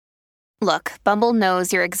Look, Bumble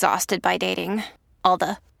knows you're exhausted by dating. All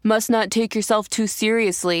the must not take yourself too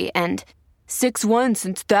seriously and 6'1"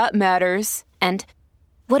 since that matters. And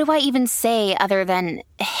what do I even say other than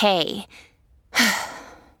hey?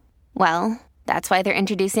 Well, that's why they're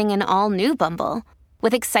introducing an all-new Bumble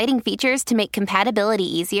with exciting features to make compatibility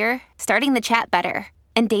easier, starting the chat better,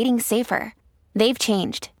 and dating safer. They've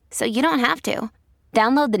changed, so you don't have to.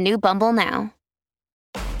 Download the new Bumble now.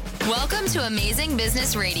 Welcome to Amazing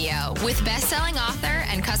Business Radio with best-selling author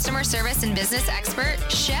and customer service and business expert,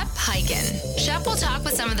 Shep Hyken. Shep will talk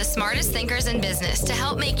with some of the smartest thinkers in business to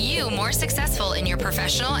help make you more successful in your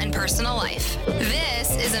professional and personal life.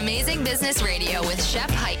 This is Amazing Business Radio with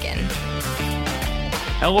Shep Hyken.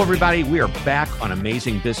 Hello, everybody. We are back on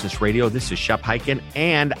Amazing Business Radio. This is Shep Hyken,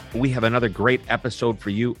 and we have another great episode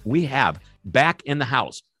for you. We have back in the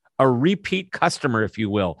house a repeat customer, if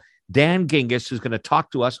you will, Dan Gingiss, who's going to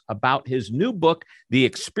talk to us about his new book, The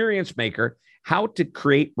Experience Maker, how to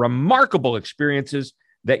create remarkable experiences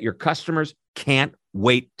that your customers can't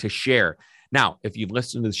wait to share. Now, if you've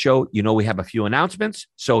listened to the show, you know we have a few announcements.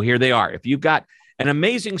 So here they are. If you've got an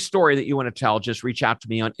amazing story that you want to tell, just reach out to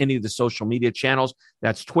me on any of the social media channels.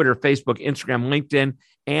 That's Twitter, Facebook, Instagram, LinkedIn,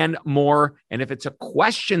 and more. And if it's a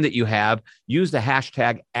question that you have, use the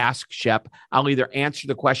hashtag AskShep. I'll either answer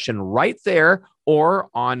the question right there or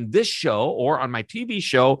on this show or on my TV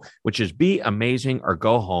show, which is Be Amazing or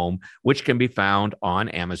Go Home, which can be found on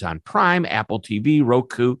Amazon Prime, Apple TV,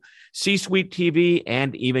 Roku, C-Suite TV,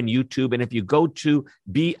 and even YouTube. And if you go to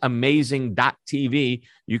beamazing.tv,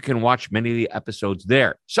 you can watch many of the episodes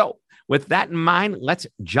there. So with that in mind, let's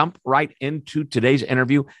jump right into today's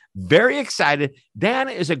interview. Very excited. Dan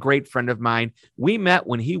is a great friend of mine. We met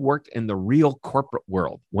when he worked in the real corporate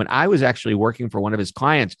world, when I was actually working for one of his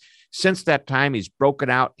clients. Since that time, he's broken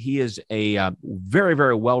out. He is a very,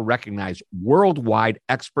 very well-recognized worldwide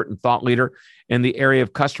expert and thought leader in the area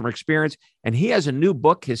of customer experience. And he has a new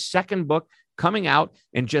book, his second book, coming out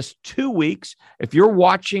in just 2 weeks. If you're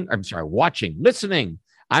listening,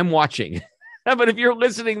 I'm watching. But if you're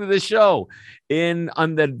listening to the show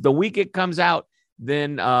on the week it comes out,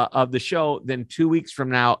 then of the show, then 2 weeks from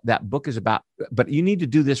now, that book is about, but you need to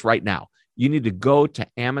do this right now. You need to go to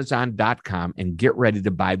Amazon.com and get ready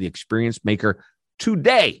to buy The Experience Maker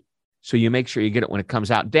today. So you make sure you get it when it comes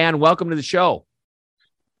out. Dan, welcome to the show.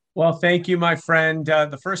 Well, thank you, my friend.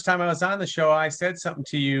 The first time I was on the show, I said something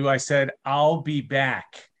to you. I said, I'll be back.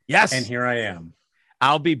 Yes. And here I am.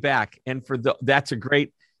 I'll be back. And that's a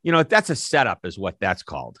great, that's a setup is what that's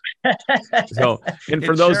called. So, and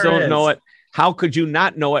for those who don't know it, how could you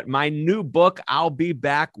not know it? My new book, I'll Be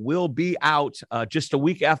Back, will be out just a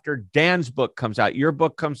week after Dan's book comes out. Your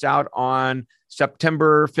book comes out on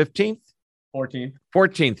September 15th?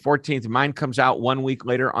 14th. Mine comes out 1 week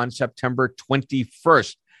later on September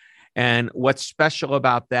 21st. And what's special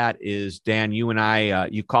about that is, Dan, you and I,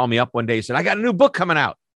 you called me up one day and said, I got a new book coming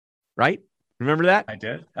out, right? Remember that? I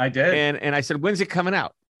did. And I said, when's it coming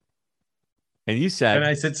out? And you said... And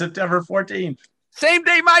I said, September 14th. Same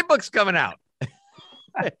day my book's coming out.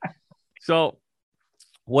 So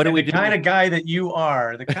what do we do? The kind of guy that you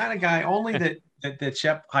are, the kind of guy only that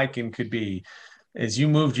Shep Hyken could be, is you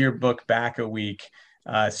moved your book back a week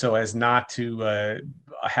so as not to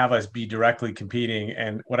have us be directly competing.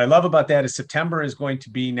 And what I love about that is September is going to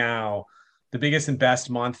be now the biggest and best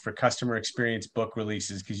month for customer experience book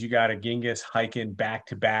releases, because you got a Gingiss Hyken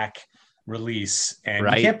back-to-back release, and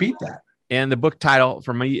You can't beat that. And the book title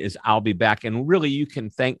for me is I'll Be Back. And really, you can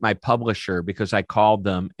thank my publisher, because I called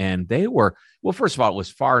them and they were, well, first of all, it was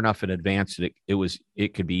far enough in advance that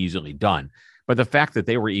it could be easily done. But the fact that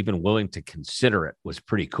they were even willing to consider it was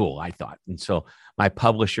pretty cool, I thought. And so my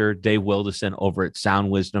publisher, Dave Wilderson over at Sound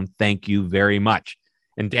Wisdom, thank you very much.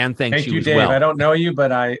 And Dan, thank you as Dave. well. I don't know you,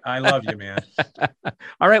 but I love you, man.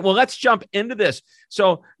 All right. Well, let's jump into this.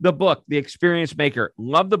 So the book, The Experience Maker,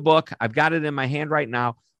 love the book. I've got it in my hand right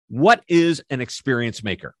now. What is an experience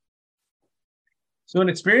maker? So an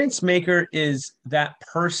experience maker is that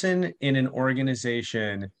person in an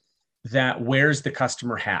organization that wears the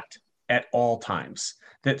customer hat at all times,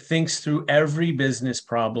 that thinks through every business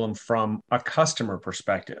problem from a customer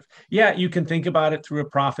perspective. Yeah, you can think about it through a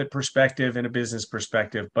profit perspective and a business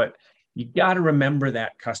perspective, but you got to remember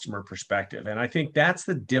that customer perspective. And I think that's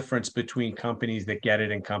the difference between companies that get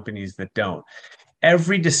it and companies that don't.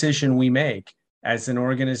 Every decision we make as an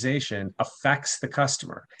organization affects the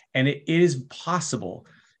customer, and it is possible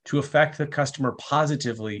to affect the customer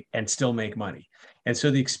positively and still make money. And so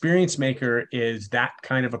the experience maker is that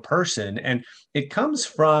kind of a person. And it comes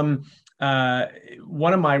from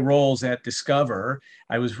one of my roles at Discover,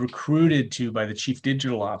 I was recruited to by the chief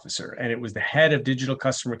digital officer, and it was the head of digital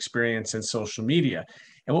customer experience and social media.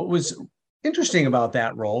 And what was interesting about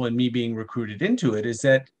that role and me being recruited into it is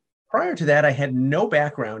that prior to that, I had no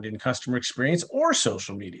background in customer experience or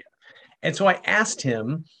social media. And so I asked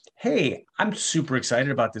him, hey, I'm super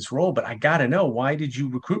excited about this role, but I got to know, why did you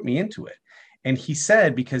recruit me into it? And he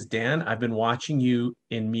said, because Dan, I've been watching you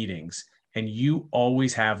in meetings and you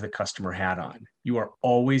always have the customer hat on. You are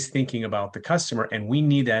always thinking about the customer, and we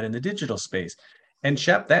need that in the digital space. And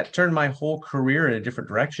Shep, that turned my whole career in a different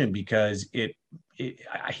direction because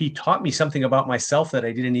he taught me something about myself that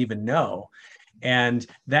I didn't even know. And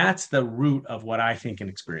that's the root of what I think an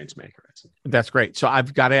experience maker is. That's great. So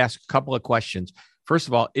I've got to ask a couple of questions. First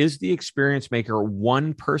of all, is the experience maker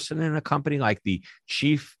one person in a company, like the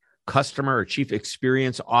chief customer or chief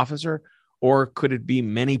experience officer, or could it be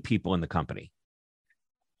many people in the company?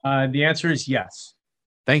 The answer is yes.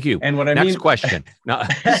 Thank you. And what I Next mean, question. No.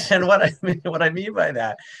 And what I mean by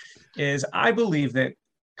that is I believe that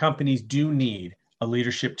companies do need a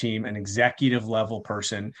leadership team, an executive level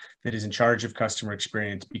person that is in charge of customer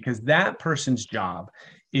experience, because that person's job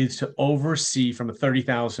is to oversee from a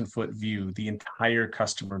 30,000 foot view the entire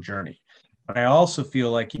customer journey. But I also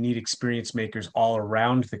feel like you need experience makers all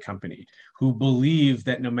around the company who believe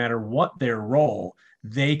that no matter what their role,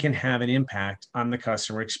 they can have an impact on the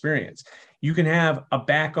customer experience. You can have a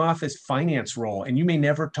back office finance role and you may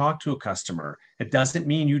never talk to a customer. It doesn't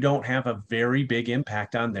mean you don't have a very big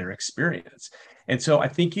impact on their experience. And so I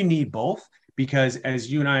think you need both, because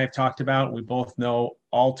as you and I have talked about, we both know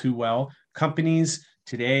all too well, companies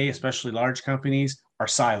today, especially large companies, are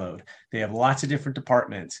siloed. They have lots of different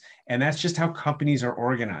departments, and that's just how companies are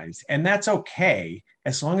organized. And that's okay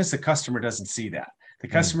as long as the customer doesn't see that. The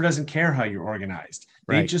customer doesn't care how you're organized.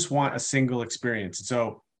 They just want a single experience. And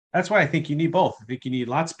so that's why I think you need both. I think you need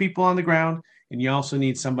lots of people on the ground, and you also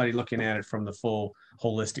need somebody looking at it from the full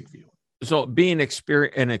holistic view. So being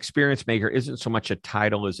an experience maker isn't so much a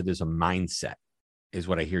title as it is a mindset, is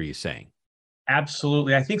what I hear you saying.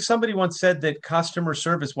 Absolutely. I think somebody once said that customer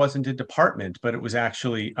service wasn't a department, but it was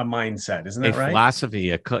actually a mindset. Isn't that right?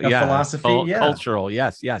 Philosophy, philosophy, cultural.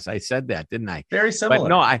 Yes, I said that, didn't I? Very similar.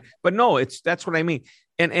 But no, that's what I mean.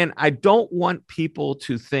 And I don't want people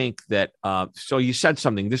to think that. So you said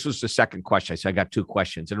something. This was the second question. I got two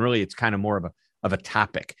questions, and really, it's kind of more of a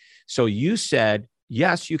topic. So you said,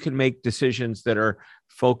 yes, you can make decisions that are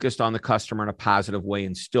focused on the customer in a positive way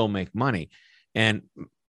and still make money, and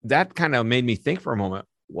that kind of made me think for a moment,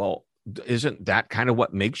 well, isn't that kind of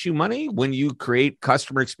what makes you money when you create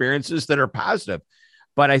customer experiences that are positive?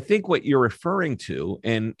 But I think what you're referring to,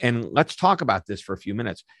 and let's talk about this for a few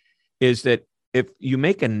minutes, is that if you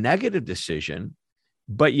make a negative decision,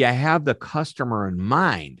 but you have the customer in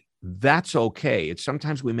mind, that's okay. It's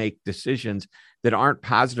sometimes we make decisions that aren't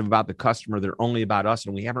positive about the customer. They're only about us,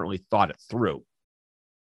 and we haven't really thought it through.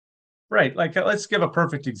 Right. Like, let's give a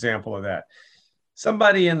perfect example of that.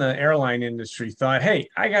 Somebody in the airline industry thought, hey,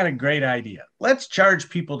 I got a great idea. Let's charge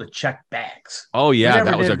people to check bags. Oh, yeah,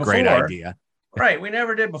 that was a great idea. Right. We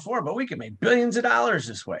never did before, but we could make billions of dollars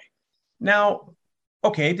this way. Now,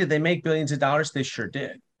 okay, did they make billions of dollars? They sure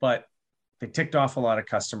did. But they ticked off a lot of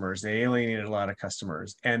customers. They alienated a lot of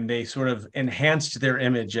customers, and they sort of enhanced their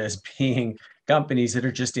image as being companies that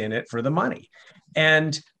are just in it for the money.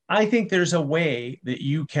 And I think there's a way that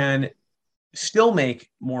you can still make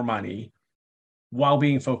more money while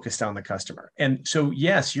being focused on the customer. And so,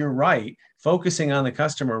 yes, you're right. Focusing on the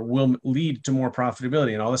customer will lead to more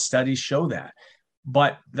profitability, and all the studies show that.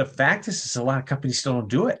 But the fact is a lot of companies still don't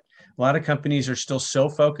do it. A lot of companies are still so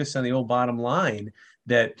focused on the old bottom line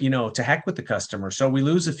that, to heck with the customer. So we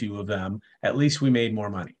lose a few of them. At least we made more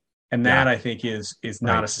money. And that, I think, is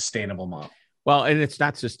not a sustainable model. Well, and it's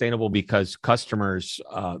not sustainable because customers,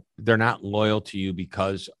 they're not loyal to you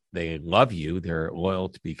because they love you. They're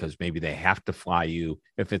loyal because maybe they have to fly you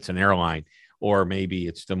if it's an airline, or maybe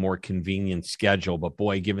it's the more convenient schedule. But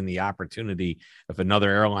boy, given the opportunity, if another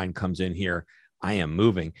airline comes in here, I am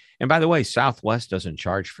moving. And by the way, Southwest doesn't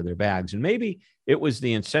charge for their bags. And maybe it was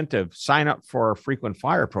the incentive, sign up for our frequent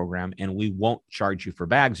flyer program and we won't charge you for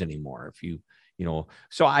bags anymore. If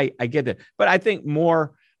so I get it. But I think,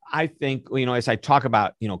 as I talk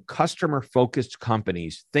about, customer focused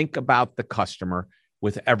companies, think about the customer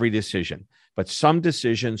with every decision. But some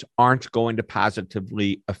decisions aren't going to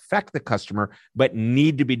positively affect the customer, but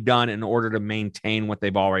need to be done in order to maintain what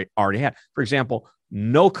they've already had. For example,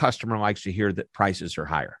 no customer likes to hear that prices are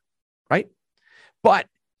higher, right? But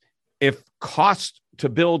if cost to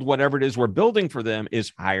build whatever it is we're building for them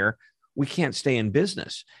is higher, we can't stay in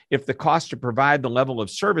business. If the cost to provide the level of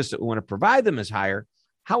service that we want to provide them is higher,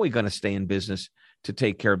 how are we going to stay in business to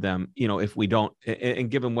take care of them, if we don't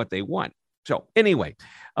and give them what they want? So anyway,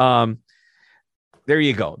 there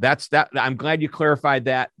you go. That's that. I'm glad you clarified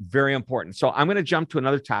that. Very important. So I'm going to jump to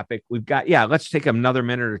another topic. Let's take another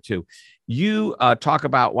minute or two. You talk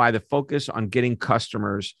about why the focus on getting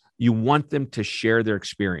customers, you want them to share their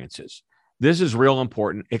experiences. This is real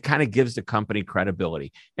important. It kind of gives the company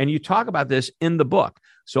credibility. And you talk about this in the book.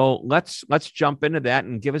 So let's jump into that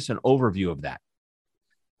and give us an overview of that.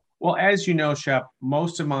 Well, as you know, Shep,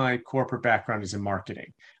 most of my corporate background is in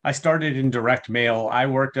marketing. I started in direct mail. I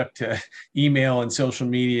worked up to email and social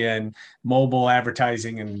media and mobile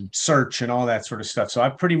advertising and search and all that sort of stuff. So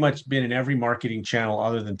I've pretty much been in every marketing channel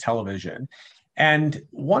other than television. And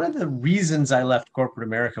one of the reasons I left corporate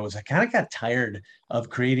America was I kind of got tired of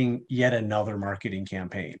creating yet another marketing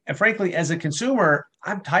campaign. And frankly, as a consumer,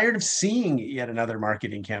 I'm tired of seeing yet another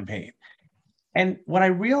marketing campaign. And what I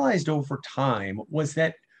realized over time was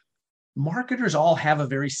that marketers all have a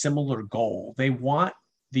very similar goal. They want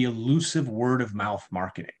the elusive word of mouth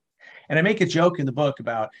marketing. And I make a joke in the book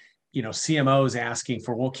about, CMOs asking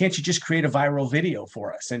for, well, can't you just create a viral video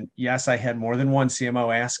for us? And yes, I had more than one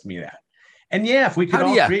CMO ask me that. And yeah, if we could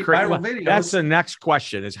all create viral videos. That's the next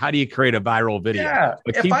question is, how do you create a viral video? Yeah,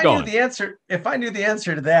 if I knew the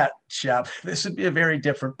answer to that, Shep, this would be a very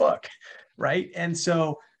different book, right? And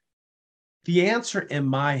so the answer in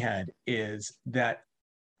my head is that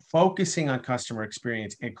focusing on customer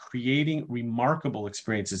experience and creating remarkable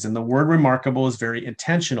experiences. And the word remarkable is very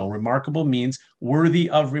intentional. Remarkable means worthy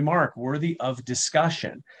of remark, worthy of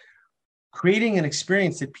discussion. Creating an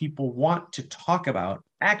experience that people want to talk about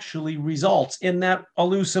actually results in that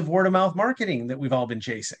elusive word of mouth marketing that we've all been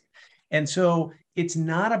chasing. And so it's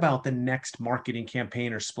not about the next marketing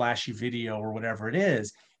campaign or splashy video or whatever it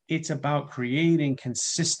is. It's about creating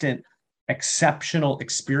consistent, exceptional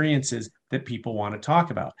experiences that people want to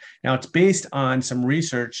talk about. Now, it's based on some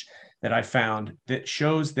research that I found that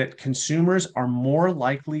shows that consumers are more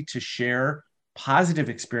likely to share positive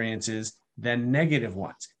experiences than negative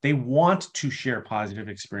ones. They want to share positive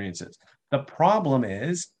experiences. The problem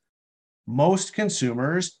is most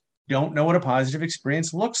consumers don't know what a positive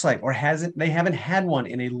experience looks like or they haven't had one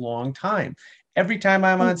in a long time. Every time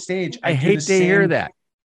I'm on stage, I hate to hear that.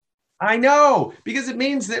 I know, because it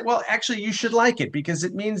means that, well, actually, you should like it because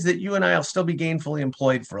it means that you and I will still be gainfully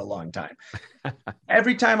employed for a long time.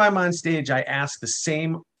 Every time I'm on stage, I ask the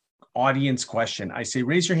same audience question. I say,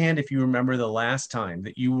 raise your hand if you remember the last time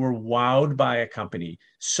that you were wowed by a company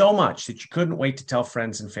so much that you couldn't wait to tell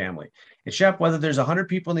friends and family. And Shep, whether there's 100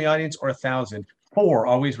 people in the audience or 1,000, 4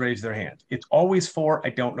 always raise their hand. It's always 4. I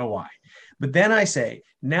don't know why. But then I say,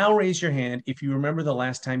 now raise your hand if you remember the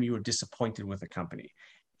last time you were disappointed with a company.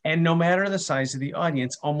 And no matter the size of the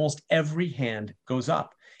audience, almost every hand goes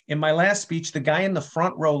up. In my last speech, the guy in the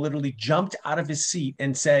front row literally jumped out of his seat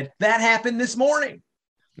and said, that happened this morning.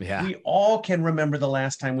 Yeah. We all can remember the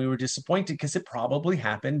last time we were disappointed because it probably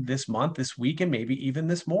happened this month, this week, and maybe even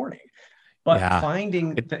this morning. But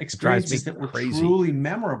finding the experiences that were truly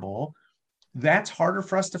memorable, that's harder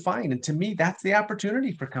for us to find. And to me, that's the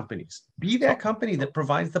opportunity for companies. Be that company that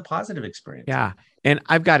provides the positive experience. Yeah. And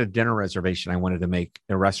I've got a dinner reservation I wanted to make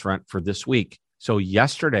at a restaurant for this week. So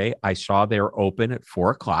yesterday I saw they were open at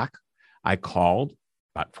 4:00. I called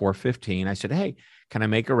about 4:15. I said, hey, can I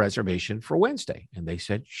make a reservation for Wednesday? And they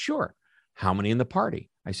said, sure. How many in the party?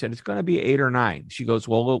 I said, it's going to be 8 or 9. She goes,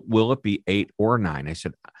 well, will it be 8 or 9? I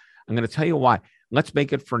said, I'm going to tell you why. Let's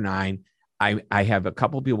make it for 9. I have a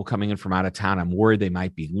couple of people coming in from out of town. I'm worried they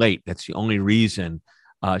might be late. That's the only reason.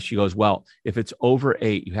 She goes, well, if it's over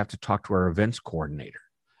 8, you have to talk to our events coordinator.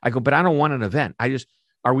 I go, but I don't want an event.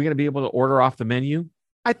 Are we going to be able to order off the menu?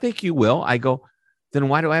 I think you will. I go, then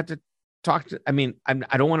why do I have to talk to,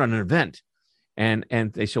 I don't want an event. And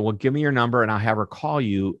they said, well, give me your number and I'll have her call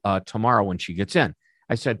you tomorrow when she gets in.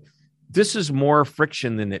 I said, this is more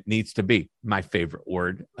friction than it needs to be. My favorite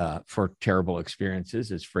word for terrible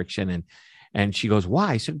experiences is friction. And she goes,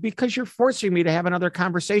 why? I said, because you're forcing me to have another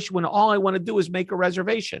conversation when all I want to do is make a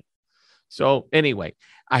reservation. So anyway,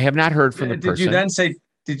 I have not heard from the person.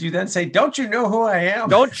 Did you then say, don't you know who I am?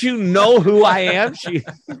 Don't you know who I am? She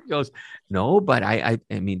goes, no, but I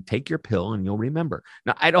mean, take your pill and you'll remember.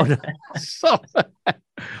 No, I don't know. So,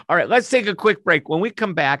 all right, let's take a quick break. When we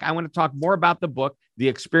come back, I want to talk more about the book, The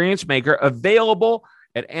Experience Maker, available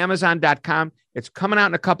at Amazon.com. It's coming out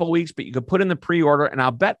in a couple of weeks, but you can put in the pre-order, and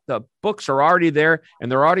I'll bet the books are already there and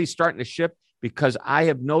they're already starting to ship because I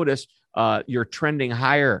have noticed you're trending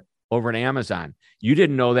higher over at Amazon. You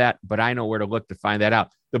didn't know that, but I know where to look to find that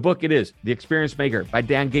out. The book it is, The Experience Maker by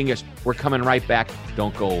Dan Gingiss. We're coming right back.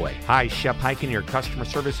 Don't go away. Hi, Shep Hyken, your customer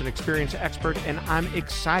service and experience expert, and I'm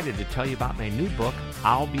excited to tell you about my new book,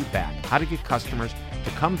 I'll Be Back, How to Get Customers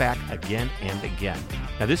to Come Back Again and Again.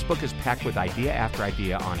 Now, this book is packed with idea after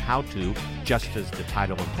idea on how to, just as the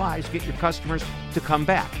title implies, get your customers to come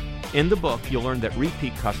back. In the book, you'll learn that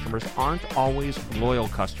repeat customers aren't always loyal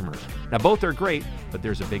customers. Now, both are great, but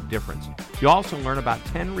there's a big difference. You'll also learn about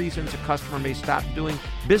 10 reasons a customer may stop doing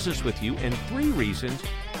business with you and 3 reasons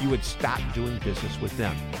you would stop doing business with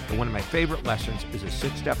them. And one of my favorite lessons is a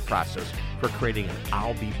 6-step process for creating an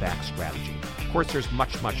I'll Be Back strategy. Of course, there's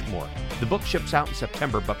much, much more. The book ships out in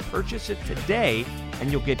September, but purchase it today and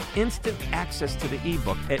you'll get instant access to the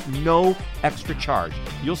ebook at no extra charge.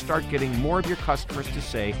 You'll start getting more of your customers to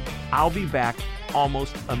say, I'll be back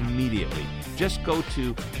almost immediately. Just go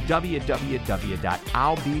to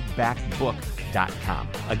www.illbebackbook.com.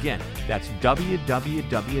 Again, that's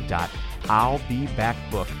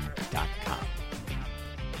www.illbebackbook.com.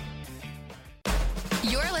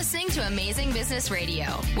 You're listening to Amazing Business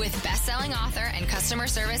Radio with best-selling author and customer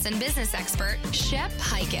service and business expert, Shep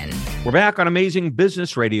Hyken. We're back on Amazing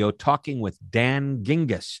Business Radio talking with Dan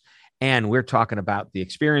Gingiss, and we're talking about the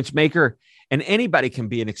Experience Maker, and anybody can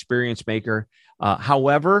be an experience maker.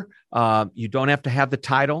 However, you don't have to have the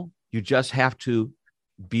title. You just have to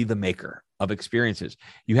be the maker of experiences.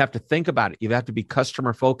 You have to think about it. You have to be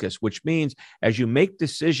customer focused, which means as you make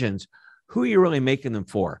decisions, who are you really making them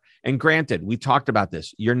for? And granted, we talked about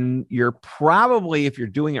this. You're probably, if you're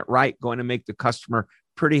doing it right, going to make the customer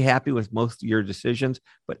pretty happy with most of your decisions.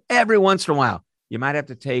 But every once in a while, you might have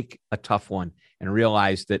to take a tough one and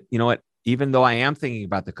realize that, you know what, even though I am thinking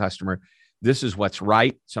about the customer, this is what's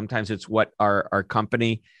right. Sometimes it's what our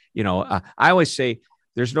company, I always say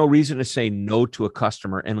there's no reason to say no to a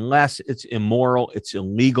customer unless it's immoral, it's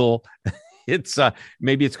illegal. It's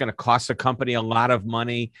maybe it's going to cost the company a lot of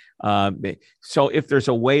money. So if there's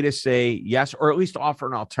a way to say yes, or at least offer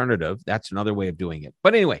an alternative, that's another way of doing it.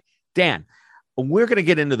 But anyway, Dan, we're going to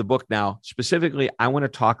get into the book now. Specifically, I want to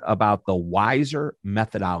talk about the Wiser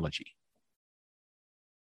methodology.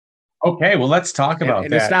 Okay, well, let's talk about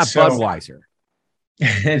and that. It's not Budweiser.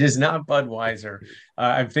 It is not Budweiser.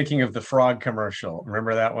 I'm thinking of the frog commercial.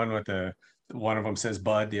 Remember that one with one of them says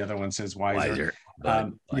Bud, the other one says Wiser.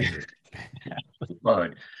 Wiser.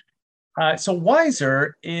 Bud. So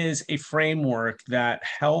Wiser is a framework that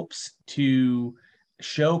helps to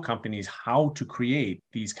show companies how to create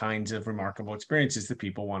these kinds of remarkable experiences that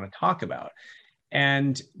people want to talk about.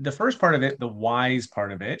 And the first part of it, the WISE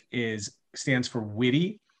part of it, stands for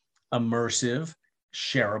witty, immersive,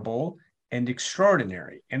 shareable, and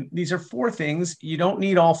extraordinary. And these are 4 things. You don't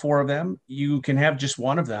need all 4 of them. You can have just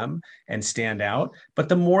one of them and stand out. But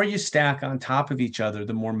the more you stack on top of each other,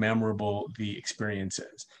 the more memorable the experience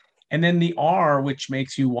is. And then the R, which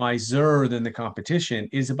makes you wiser than the competition,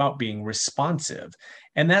 is about being responsive.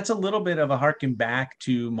 And that's a little bit of a harken back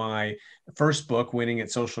to my first book, Winning at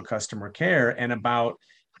Social Customer Care, and about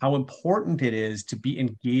how important it is to be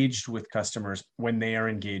engaged with customers when they are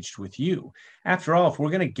engaged with you. After all, if we're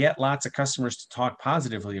going to get lots of customers to talk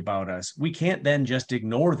positively about us, we can't then just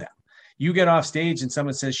ignore them. You get off stage and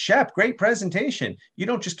someone says, Shep, great presentation. You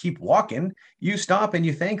don't just keep walking. You stop and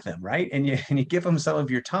you thank them, right? And you give them some of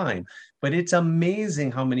your time. But it's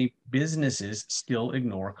amazing how many businesses still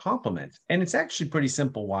ignore compliments. And it's actually pretty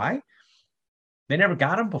simple. Why? They never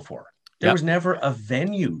got them before. There was never a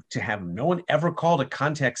venue to have them. No one ever called a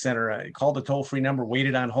contact center, called a toll-free number,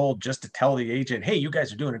 waited on hold just to tell the agent, hey, you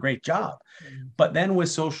guys are doing a great job. But then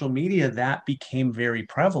with social media, that became very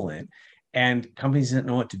prevalent and companies didn't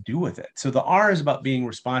know what to do with it. So the R is about being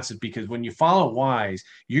responsive, because when you follow WISE,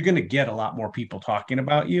 you're going to get a lot more people talking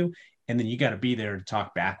about you, and then you got to be there to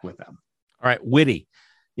talk back with them. All right, witty.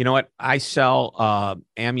 You know what? I sell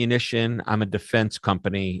ammunition. I'm a defense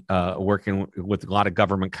company working with a lot of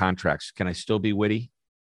government contracts. Can I still be witty?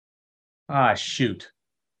 Shoot.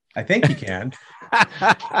 I think you can.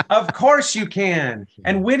 Of course you can.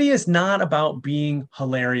 And witty is not about being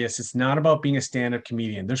hilarious. It's not about being a stand-up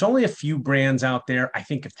comedian. There's only a few brands out there. I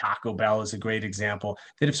think of Taco Bell as a great example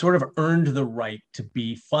that have sort of earned the right to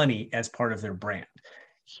be funny as part of their brand.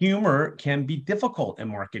 Humor can be difficult in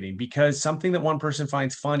marketing because something that one person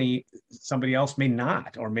finds funny, somebody else may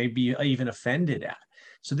not, or may be even offended at.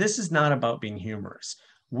 So this is not about being humorous.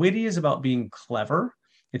 Witty is about being clever.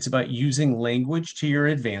 It's about using language to your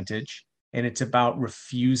advantage, and it's about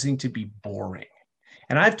refusing to be boring.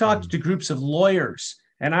 And I've talked to groups of lawyers,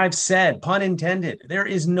 and I've said, pun intended, there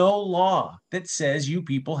is no law that says you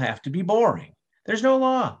people have to be boring. There's no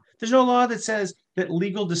law. There's no law that says that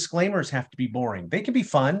legal disclaimers have to be boring. They can be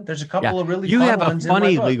fun. There's a couple of really you fun have a ones funny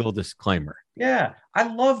in my book. legal disclaimer. Yeah,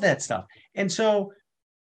 I love that stuff. And so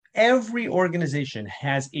every organization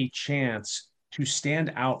has a chance to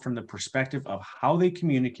stand out from the perspective of how they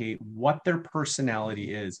communicate, what their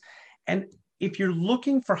personality is. And if you're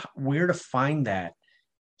looking for where to find that,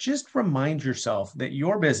 just remind yourself that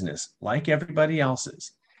your business, like everybody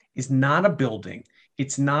else's, is not a building.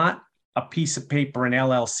 It's not a piece of paper, an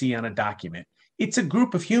LLC on a document. It's a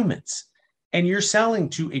group of humans. And you're selling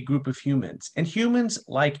to a group of humans. And humans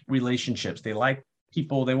like relationships. They like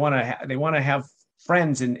people. They want to have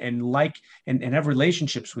friends and have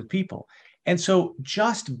relationships with people. And so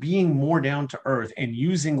just being more down to earth and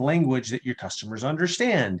using language that your customers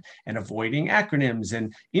understand and avoiding acronyms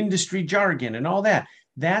and industry jargon and all that,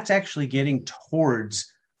 that's actually getting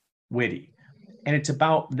towards witty. And it's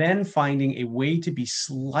about then finding a way to be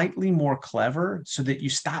slightly more clever so that you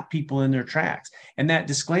stop people in their tracks. And that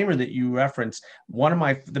disclaimer that you referenced,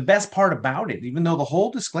 the best part about it, even though the whole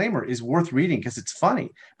disclaimer is worth reading because it's funny,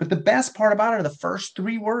 but the best part about it are the first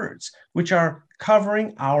 3 words, which are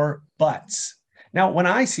covering our butts. Now, when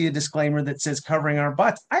I see a disclaimer that says covering our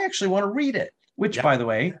butts, I actually want to read it, which, by the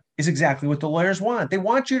way, is exactly what the lawyers want. They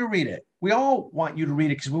want you to read it. We all want you to read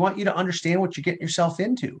it because we want you to understand what you're getting yourself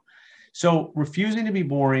into. So refusing to be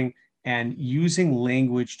boring and using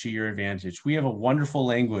language to your advantage. We have a wonderful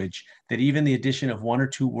language that even the addition of 1 or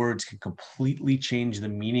 2 words can completely change the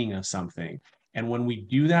meaning of something. And when we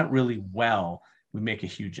do that really well, we make a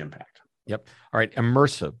huge impact. Yep. All right.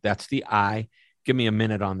 Immersive. That's the I. Give me a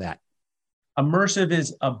minute on that. Immersive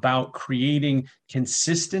is about creating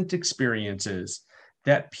consistent experiences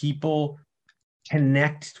that people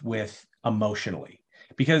connect with emotionally.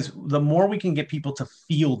 Because the more we can get people to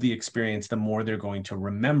feel the experience, the more they're going to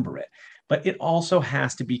remember it. But it also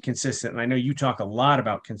has to be consistent. And I know you talk a lot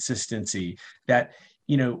about consistency, that,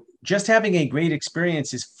 just having a great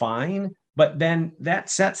experience is fine, but then that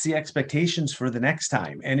sets the expectations for the next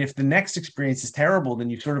time. And if the next experience is terrible, then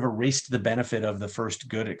you sort of erased the benefit of the first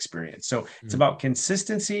good experience. So it's about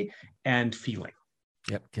consistency and feeling.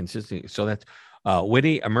 Yep. Consistency. So that's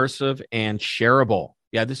witty, immersive, and shareable.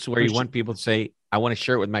 Yeah. This is where you want people to say, I want to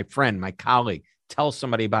share it with my friend, my colleague, tell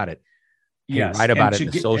somebody about it. Yes. Write about it in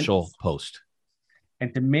a social post.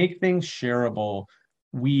 And to make things shareable,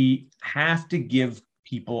 we have to give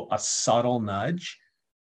people a subtle nudge,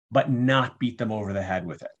 but not beat them over the head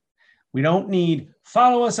with it. We don't need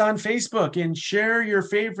follow us on Facebook and share your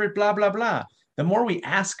favorite blah, blah, blah. The more we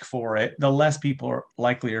ask for it, the less people are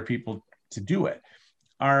likely to do it.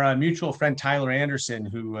 Our mutual friend, Tyler Anderson,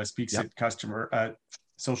 who speaks at customer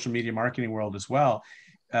social media marketing world as well.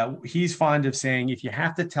 He's fond of saying, if you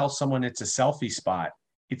have to tell someone it's a selfie spot,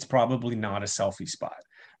 it's probably not a selfie spot,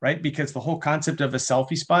 right? Because the whole concept of a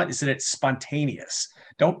selfie spot is that it's spontaneous.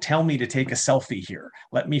 Don't tell me to take a selfie here.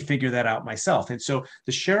 Let me figure that out myself. And so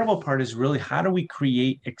the shareable part is really, how do we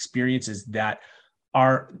create experiences that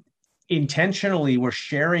are intentionally, we're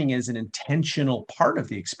sharing as an intentional part of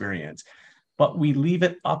the experience, but we leave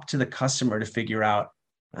it up to the customer to figure out,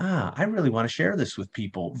 I really want to share this with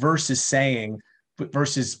people versus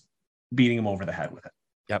beating them over the head with it.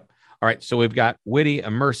 Yep. All right. So we've got witty,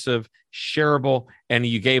 immersive, shareable, and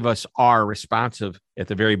you gave us R, responsive, at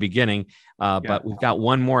the very beginning. But we've got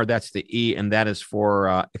one more. That's the E, and that is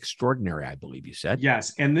for extraordinary, I believe you said.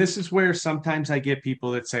 Yes. And this is where sometimes I get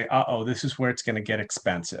people that say, this is where it's going to get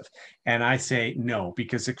expensive. And I say no,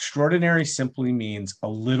 because extraordinary simply means a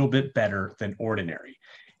little bit better than ordinary.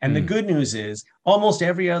 And the good news is almost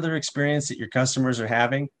every other experience that your customers are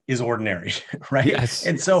having is ordinary, right? Yes.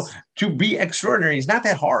 And so to be extraordinary is not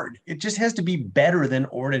that hard. It just has to be better than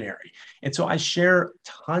ordinary. And so I share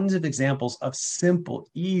tons of examples of simple,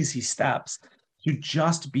 easy steps to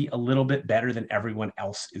just be a little bit better than everyone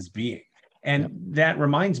else is being. And that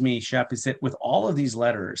reminds me, Shep, is that with all of these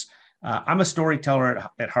letters, I'm a storyteller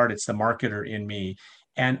at heart. It's the marketer in me.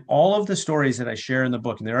 And all of the stories that I share in the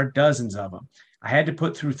book, and there are dozens of them, I had to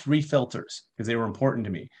put through 3 filters because they were important to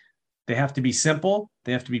me. They have to be simple,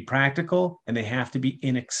 they have to be practical, and they have to be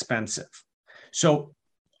inexpensive. So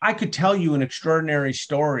I could tell you an extraordinary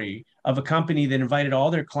story of a company that invited all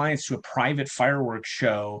their clients to a private fireworks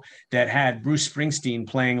show that had Bruce Springsteen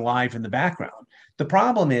playing live in the background. The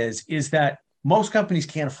problem is that most companies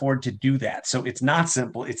can't afford to do that. So it's not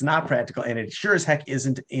simple, it's not practical, and it sure as heck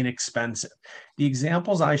isn't inexpensive. The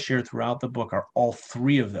examples I share throughout the book are all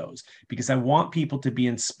 3 of those, because I want people to be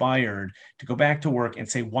inspired to go back to work and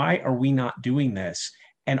say, why are we not doing this?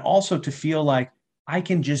 And also to feel like I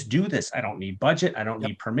can just do this. I don't need budget. I don't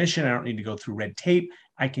need permission. I don't need to go through red tape.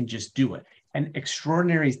 I can just do it. And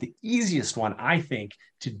extraordinary is the easiest one, I think,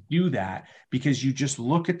 to do that, because you just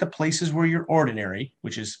look at the places where you're ordinary,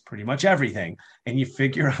 which is pretty much everything, and you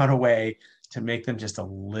figure out a way to make them just a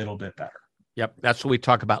little bit better. Yep. That's what we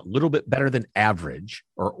talk about. A little bit better than average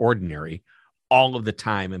or ordinary all of the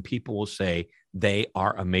time. And people will say they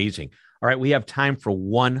are amazing. All right. We have time for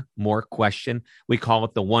one more question. We call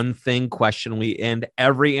it the one thing question. We end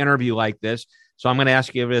every interview like this. So I'm going to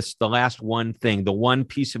ask you this, the last one thing, the one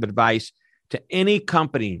piece of advice to any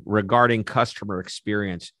company regarding customer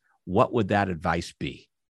experience. What would that advice be?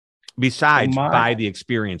 Besides, buy the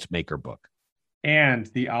Experience Maker book. And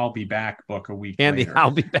the I'll Be Back book a week and later. The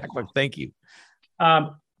I'll Be Back book. Thank you.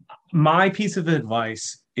 My piece of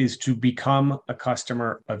advice is to become a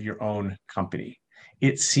customer of your own company.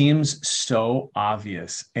 It seems so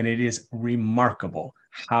obvious, and it is remarkable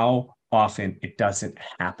how often it doesn't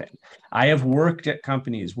happen. I have worked at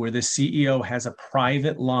companies where the CEO has a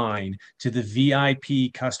private line to the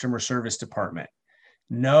VIP customer service department.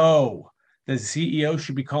 No, the CEO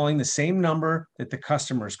should be calling the same number that the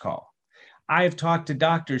customers call. I have talked to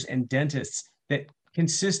doctors and dentists that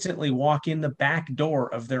consistently walk in the back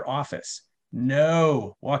door of their office.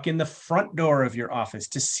 No, walk in the front door of your office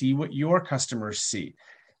to see what your customers see.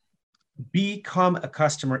 Become a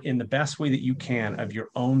customer in the best way that you can of your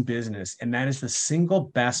own business. And that is the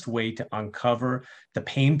single best way to uncover the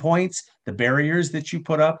pain points, the barriers that you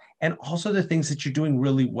put up, and also the things that you're doing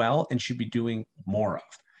really well and should be doing more of.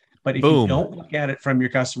 But if you don't look at it from your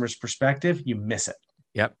customer's perspective, you miss it.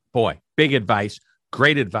 Yep. Boy, big advice,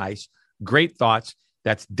 great thoughts.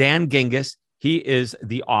 That's Dan Gingiss. He is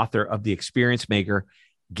the author of The Experience Maker.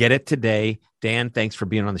 Get it today. Dan, thanks for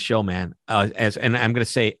being on the show, man. And I'm going to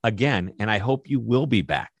say again, and I hope you will be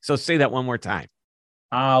back. So say that one more time.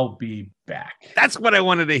 I'll be back. That's what I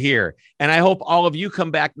wanted to hear. And I hope all of you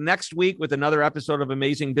come back next week with another episode of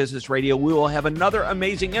Amazing Business Radio. We will have another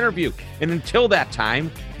amazing interview. And until that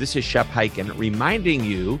time, this is Shep Hyken reminding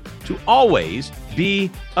you to always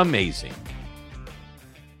be amazing.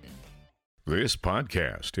 This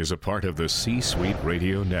podcast is a part of the C-Suite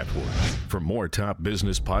Radio Network. For more top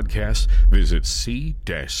business podcasts, visit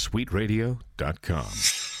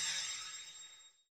c-suiteradio.com.